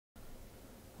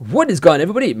What is going on,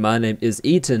 everybody? My name is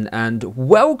Eton and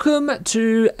welcome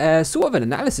to sort of an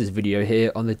analysis video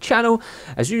here on the channel.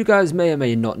 As you guys may or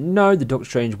may not know, the Doctor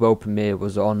Strange world premiere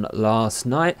was on last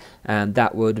night, and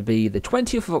that would be the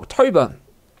 20th of October.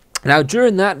 Now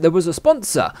during that there was a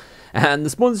sponsor, and the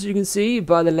sponsor you can see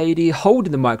by the lady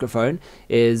holding the microphone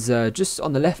is just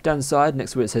on the left hand side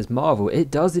next to where it says Marvel.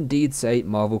 It does indeed say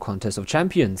Marvel Contest of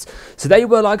Champions. So they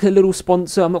were like a little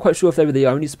sponsor. I'm not quite sure if they were the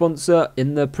only sponsor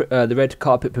in the red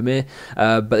carpet premiere,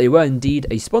 but they were indeed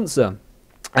a sponsor.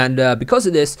 And because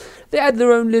of this, they had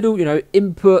their own little,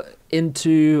 input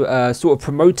into sort of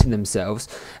promoting themselves,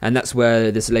 and that's where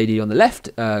this lady on the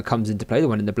left comes into play, the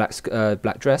one in the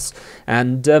black dress.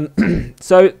 And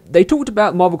so they talked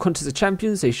about Marvel Contest of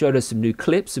Champions. They showed us some new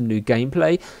clips, some new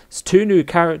gameplay, 2 new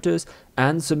characters,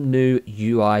 and some new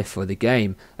UI for the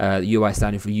game. UI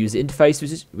standing for user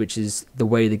interface, which is the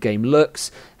way the game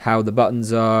looks, how the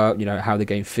buttons are, how the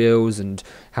game feels, and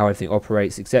how everything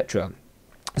operates, etc.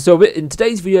 So in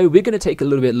today's video, we're going to take a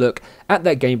little bit look at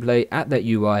that gameplay, at that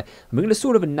UI, and we're going to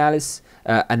sort of analyze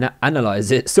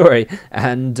it,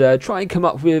 and try and come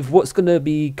up with what's going to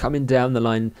be coming down the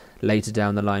line, later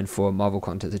down the line for Marvel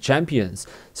Contest of Champions.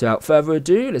 So without further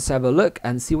ado, let's have a look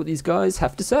and see what these guys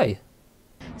have to say.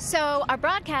 So our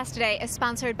broadcast today is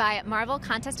sponsored by Marvel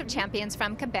Contest of Champions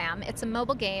from Kabam. It's a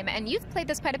mobile game, and you've played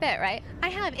this quite a bit, right? I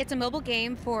have. It's a mobile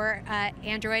game for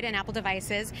Android and Apple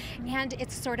devices, and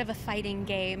it's sort of a fighting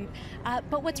game.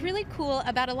 But what's really cool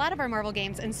about a lot of our Marvel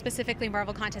games, and specifically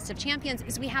Marvel Contest of Champions,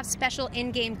 is we have special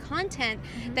in-game content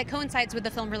that coincides with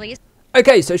the film release.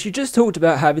 Okay, so she just talked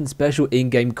about having special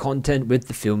in-game content with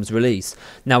the film's release.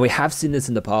 Now, we have seen this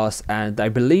in the past, and I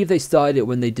believe they started it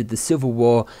when they did the Civil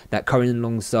War, that coming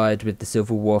alongside with the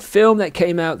Civil War film that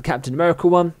came out, the Captain America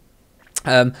one.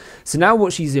 So now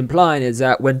what she's implying is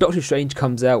that when Doctor Strange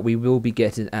comes out, we will be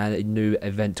getting a new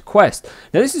event quest.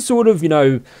 Now this is sort of,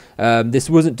 this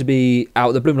wasn't to be out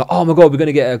of the blue, like, oh my god, we're going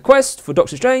to get a quest for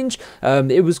Doctor Strange.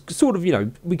 It was sort of,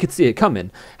 we could see it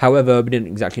coming. However, we didn't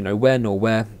exactly know when or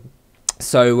where.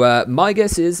 So my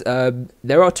guess is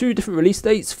there are 2 different release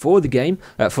dates for the game,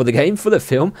 for the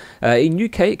film. In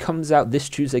UK it comes out this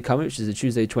Tuesday coming, which is the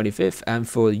Tuesday 25th, and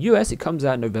for the US it comes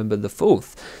out November the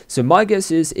 4th. So my guess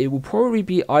is it will probably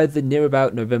be either near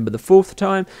about November the 4th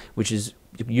time, which is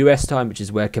US time, which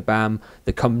is where Kabam,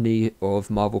 the company of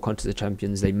Marvel Contest of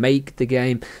Champions, they make the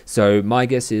game. So my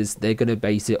guess is they're going to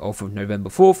base it off of November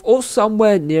 4th or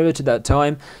somewhere nearer to that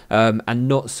time, and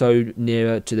not so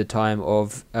nearer to the time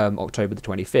of October the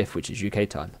 25th, which is UK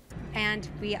time. And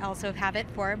we also have it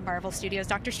for Marvel Studios'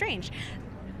 Doctor Strange.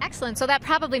 Excellent. So that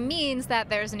probably means that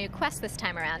there's a new quest this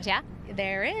time around, yeah?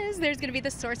 There is. There's going to be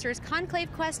the Sorcerer's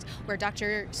Conclave quest, where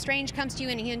Doctor Strange comes to you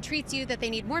and he entreats you that they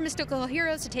need more mystical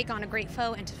heroes to take on a great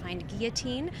foe and to find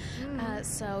Guillotine.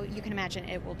 So you can imagine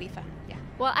it will be fun. Yeah.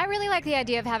 Well, I really like the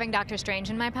idea of having Doctor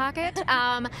Strange in my pocket,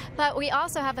 but we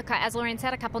also have, as Lorraine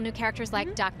said, a couple new characters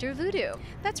like Doctor Voodoo.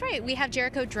 That's right. We have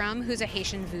Jericho Drum, who's a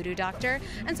Haitian voodoo doctor,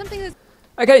 and something that's...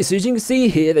 Okay, so as you can see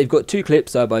here, they've got 2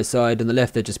 clips side by side. On the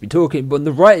left, they'll just be talking, but on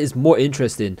the right is more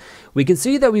interesting. We can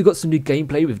see that we've got some new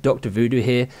gameplay with Doctor Voodoo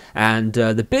here, and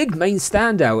the big main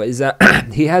standout is that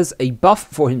he has a buff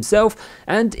for himself,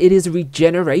 and it is a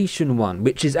regeneration one,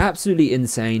 which is absolutely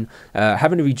insane.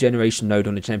 Having a regeneration node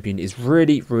on a champion is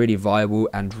really, really viable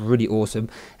and really awesome,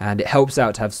 and it helps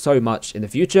out to have so much in the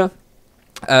future.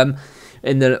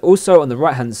 And then also on the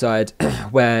right hand side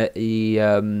where the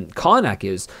Karnak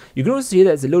is, you can also see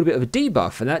there's a little bit of a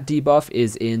debuff, and that debuff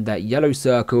is in that yellow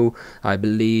circle, I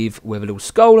believe, with a little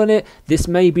skull on it. This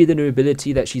may be the new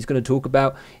ability that she's going to talk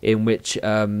about, in which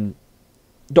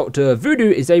Doctor Voodoo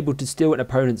is able to steal an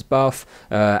opponent's buff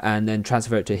and then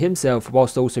transfer it to himself,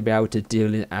 whilst also be able to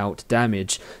deal out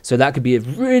damage. So that could be a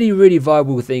really, really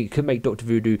viable thing. It could make Doctor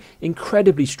Voodoo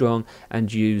incredibly strong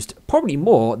and used probably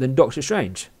more than Doctor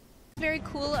Strange. Very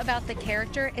cool about the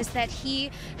character is that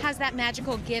he has that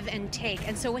magical give and take,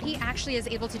 and so what he actually is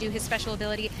able to do, his special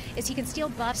ability, is he can steal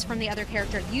buffs from the other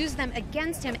character, use them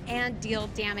against him, and deal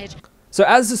damage. So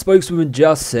as the spokeswoman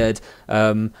just said,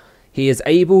 he is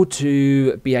able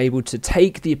to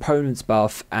take the opponent's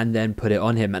buff and then put it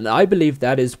on him, and I believe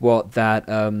that is what that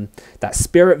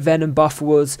spirit venom buff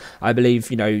was. I believe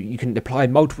you can apply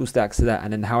multiple stacks to that,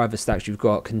 and then however stacks you've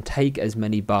got can take as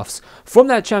many buffs from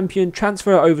that champion,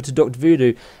 transfer it over to Doctor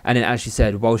Voodoo, and then, as she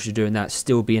said, whilst you're doing that,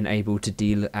 still being able to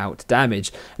deal out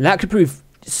damage, and that could prove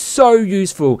so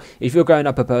useful if you're going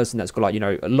up a person that's got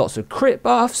lots of crit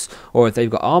buffs, or if they've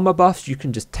got armor buffs. You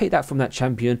can just take that from that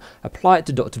champion, apply it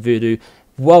to Doctor Voodoo,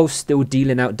 while still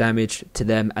dealing out damage to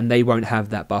them, and they won't have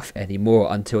that buff anymore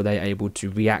until they're able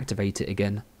to reactivate it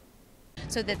again.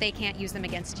 so that they can't use them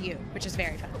against you, which is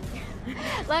very fun.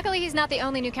 Luckily, he's not the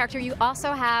only new character. You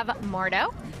also have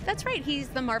Mordo. That's right, he's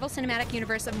the Marvel Cinematic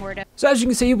Universe of Mordo. So as you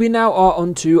can see, we now are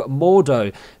onto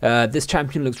Mordo. This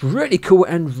champion looks really cool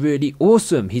and really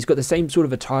awesome. He's got the same sort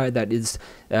of attire that is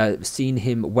seen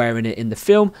him wearing it in the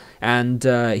film, and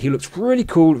he looks really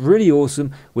cool, really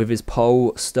awesome with his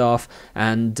pole, staff,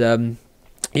 and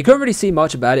you can't really see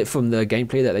much about it from the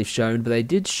gameplay that they've shown, but they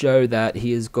did show that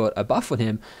he has got a buff on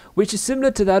him, which is similar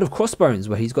to that of Crossbones,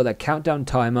 where he's got that countdown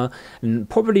timer, and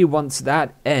probably once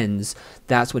that ends,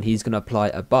 that's when he's going to apply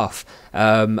a buff.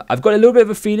 I've got a little bit of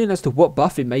a feeling as to what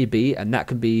buff it may be, and that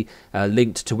can be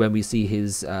linked to when we see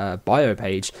his bio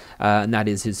page, and that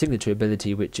is his signature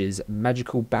ability, which is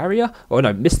Magical Barrier, or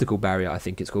no, Mystical Barrier, I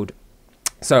think it's called.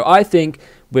 So I think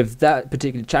with that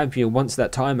particular champion, once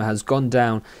that timer has gone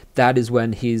down, that is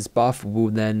when his buff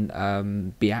will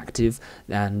then be active,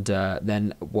 and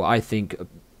then what I think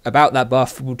about that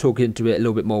buff, we'll talk into it a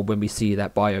little bit more when we see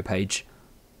that bio page.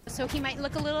 So he might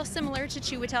look a little similar to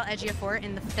Chiwetel Ejiofor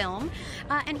in the film,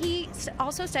 and he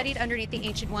also studied underneath the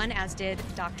Ancient One, as did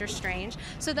Doctor Strange.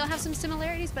 So they'll have some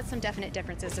similarities, but some definite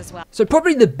differences as well. So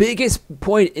probably the biggest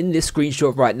point in this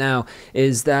screenshot right now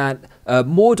is that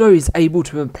Mordo is able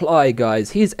to imply,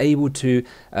 guys, he is able to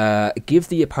give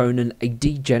the opponent a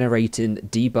degenerating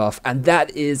debuff, and that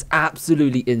is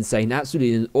absolutely insane,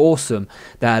 absolutely awesome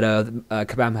that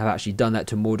Kabam have actually done that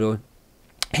to Mordo.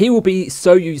 He will be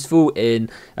so useful in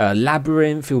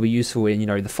Labyrinth, he'll be useful in, you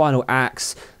know, the final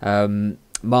acts,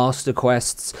 master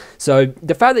quests. So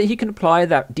the fact that he can apply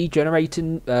that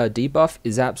degenerating debuff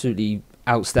is absolutely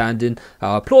outstanding.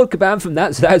 Applaud Kabam from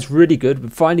that, so that's really good.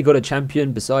 We've finally got a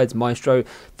champion besides Maestro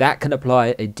that can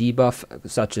apply a debuff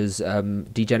such as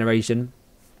degeneration.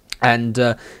 And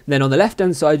then on the left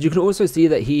hand side, you can also see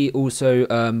that he also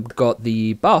got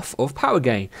the buff of power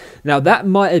gain. Now that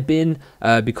might have been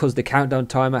because the countdown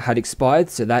timer had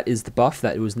expired, so that is the buff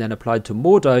that was then applied to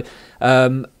Mordo.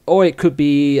 Or it could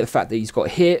be the fact that he's got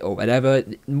hit or whatever.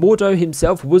 Mordo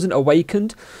himself wasn't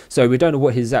awakened, so we don't know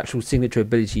what his actual signature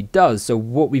ability does. So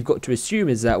what we've got to assume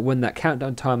is that when that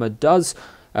countdown timer does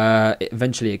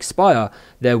eventually expire,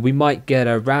 there we might get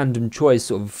a random choice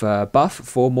of buff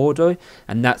for Mordo,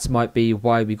 and that might be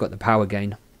why we got the power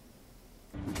gain.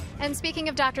 And speaking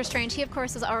of Doctor Strange, he of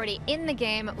course is already in the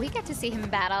game. We get to see him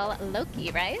battle Loki,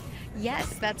 right?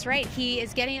 Yes, that's right. He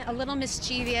is getting a little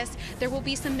mischievous. There will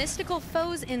be some mystical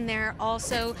foes in there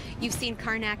also. You've seen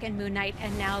Karnak and Moon Knight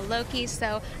and now Loki,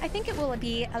 so I think it will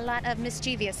be a lot of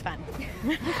mischievous fun.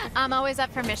 I'm always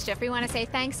up for mischief. We want to say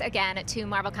thanks again to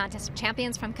Marvel Contest of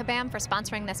Champions from Kabam for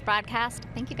sponsoring this broadcast.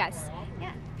 Thank you guys.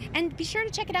 Yeah, and be sure to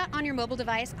check it out on your mobile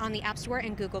device on the App Store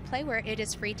and Google Play, where it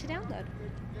is free to download.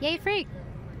 Yay, free!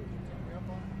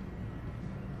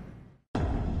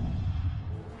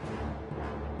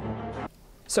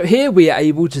 So here we are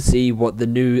able to see what the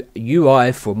new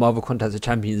UI for Marvel Contest of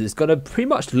Champions is going to pretty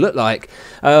much look like.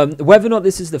 Whether or not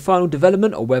this is the final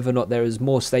development, or whether or not there is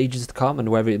more stages to come, and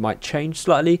whether it might change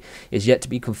slightly is yet to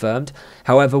be confirmed.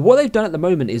 However, what they've done at the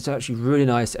moment is actually really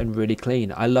nice and really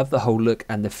clean. I love the whole look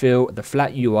and the feel, the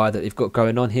flat UI that they've got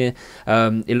going on here.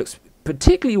 It looks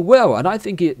particularly well, and I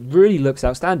think it really looks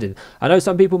outstanding. I know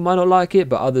some people might not like it,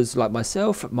 but others like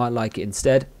myself might like it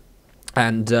instead.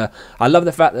 And I love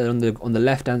the fact that on the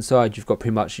left hand side you've got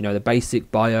pretty much, you know, the basic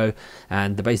bio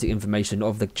and the basic information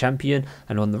of the champion,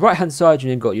 and on the right hand side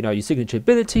you've got, you know, your signature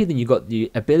ability, then you've got the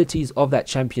abilities of that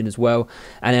champion as well,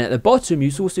 and then at the bottom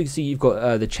you also see you've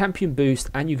got the champion boost,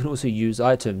 and you can also use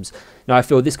items. Now I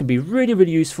feel this can be really,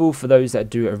 really useful for those that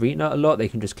do arena a lot. They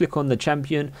can just click on the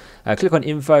champion, click on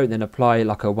info, and then apply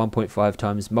like a 1.5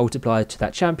 times multiplier to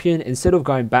that champion instead of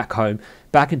going back home,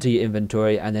 back into your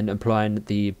inventory, and then applying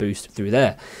the boost through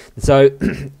there. So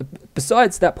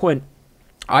besides that point,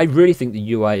 I really think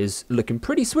the UI is looking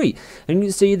pretty sweet. And you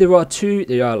can see there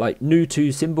are like new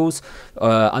two symbols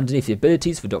underneath the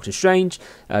abilities for Doctor Strange.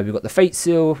 We've got the Fate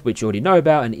Seal, which you already know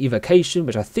about, and Evocation,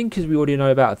 which I think we already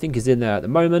know about. I think is in there at the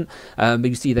moment. But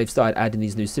you see they've started adding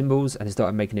these new symbols, and they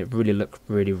started making it really look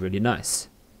really, really nice.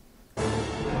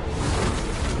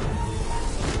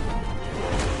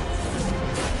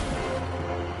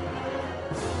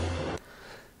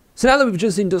 So now that we've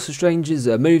just seen Doctor Strange's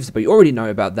moves, but you already know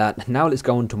about that, now let's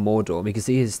go on to Mordo. We can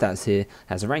see his stats here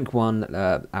has a rank 1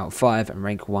 out of 5 and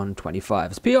rank 125.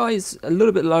 His PI is a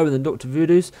little bit lower than Doctor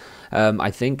Voodoo's,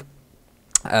 I think.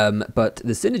 But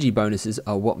the synergy bonuses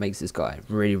are what makes this guy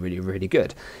really, really, really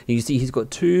good. You see he's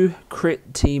got 2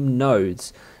 crit team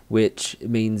nodes, which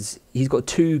means he's got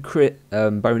 2 crit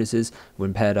bonuses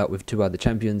when paired up with 2 other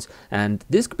champions, and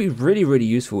this could be really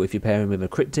useful if you're pairing with a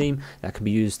crit team. That can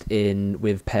be used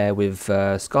with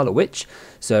Scarlet Witch.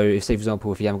 So if, say for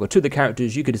example, if you haven't got 2 of the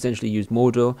characters, you could essentially use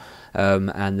Mordo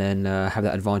and then have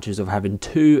that advantage of having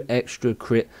 2 extra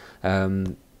crit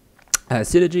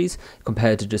synergies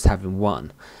compared to just having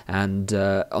 1. And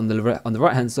on the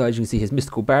right hand side, you can see his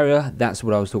mystical barrier. That's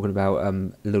what I was talking about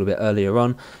a little bit earlier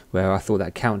on, where I thought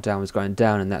that countdown was going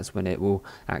down, and that's when it will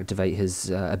activate his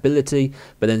ability.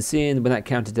 But then seeing when that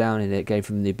counted down and it gave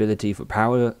him the ability for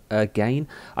power gain,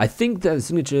 I think that the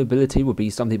signature ability would be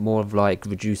something more of like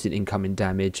reducing incoming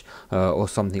damage or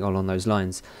something along those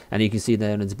lines. And you can see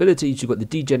there in his abilities, you've got the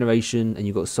degeneration and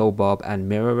you've got soul barb and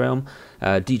mirror realm.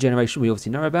 Degeneration we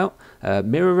obviously know about.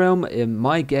 Mirror realm,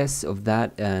 my guess of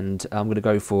that, and I'm going to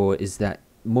go for, is that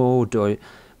Mordo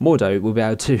will be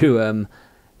able to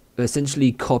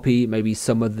essentially copy maybe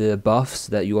some of the buffs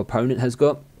that your opponent has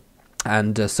got.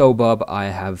 And soul barb, I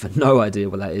have no idea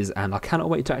what that is, and I cannot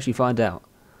wait to actually find out.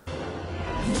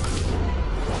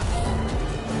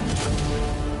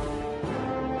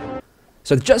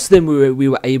 So just then we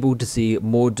were able to see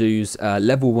Mordo's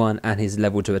level 1 and his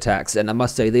level 2 attacks, and I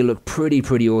must say they look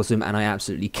pretty awesome, and I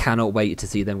absolutely cannot wait to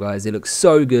see them, guys. They look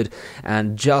so good,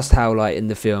 and just how like in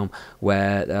the film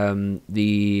where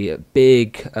the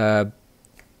big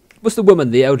what's the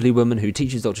woman, the elderly woman who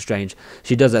teaches Doctor Strange,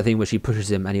 she does that thing where she pushes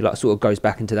him and he like sort of goes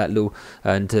back into that little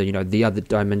into, you know, the other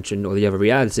dimension or the other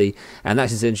reality, and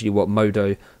that's essentially what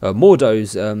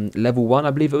Mordo's level 1,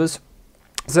 I believe it was.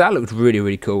 So that looked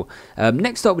really cool.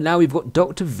 Next up now we've got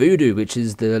Doctor Voodoo, which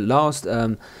is the last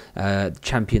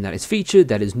champion that is featured,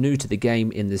 that is new to the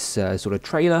game in this sort of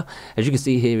trailer. As you can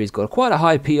see here, he's got quite a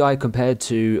high PI compared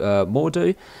to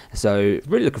Mordo, so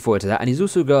really looking forward to that. And he's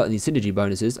also got these synergy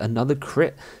bonuses, another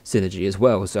crit synergy as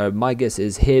well. So my guess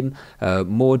is him,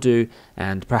 Mordo,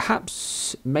 and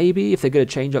perhaps maybe if they're going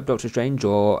to change up Doctor Strange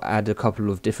or add a couple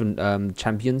of different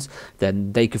champions,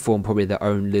 then they could form probably their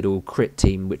own little crit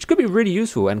team, which could be really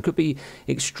useful and could be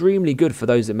extremely good for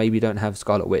those that maybe don't have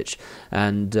Scarlet Witch.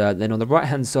 And then on the right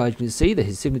hand side, you can see that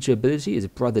his signature ability is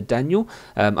Brother Daniel.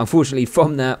 Unfortunately,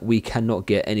 from that we cannot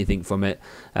get anything from it.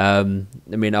 I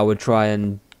mean, I would try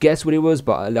and guess what it was,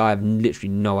 but I have literally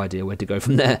no idea where to go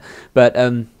from there. But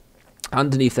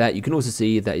underneath that, you can also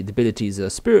see that the abilities are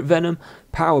Spirit Venom,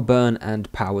 Power Burn,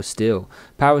 and Power Steal.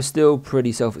 Power Steal,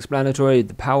 pretty self-explanatory.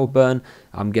 The Power Burn,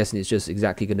 I'm guessing it's just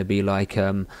exactly going to be like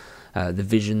the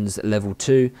Vision's level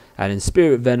 2, and in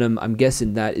Spirit Venom, I'm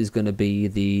guessing that is going to be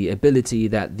the ability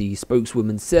that the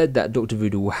spokeswoman said that Doctor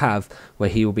Voodoo will have, where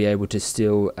he will be able to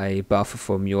steal a buff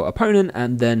from your opponent,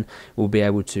 and then will be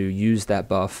able to use that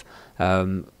buff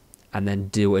and then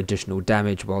deal additional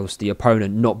damage whilst the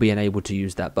opponent not being able to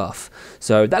use that buff.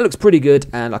 So that looks pretty good,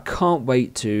 and I can't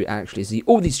wait to actually see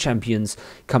all these champions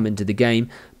come into the game.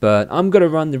 But I'm going to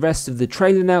run the rest of the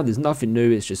trailer now. There's nothing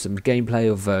new, it's just some gameplay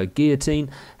of Guillotine,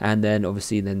 and then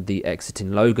obviously then the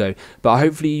exiting logo. But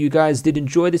hopefully you guys did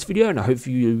enjoy this video, and I hope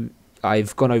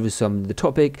I've gone over some of the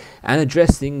topic and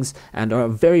addressed things, and are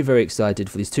very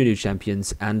excited for these 2 new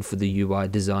champions and for the UI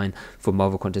design for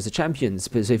Marvel Contest of Champions.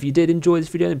 But so if you did enjoy this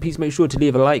video, then please make sure to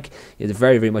leave a like. It's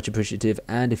very much appreciative,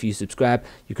 and if you subscribe,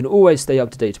 you can always stay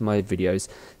up to date with my videos.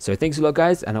 So thanks a lot,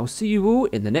 guys, and I'll see you all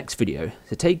in the next video.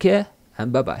 So take care,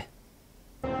 and bye bye.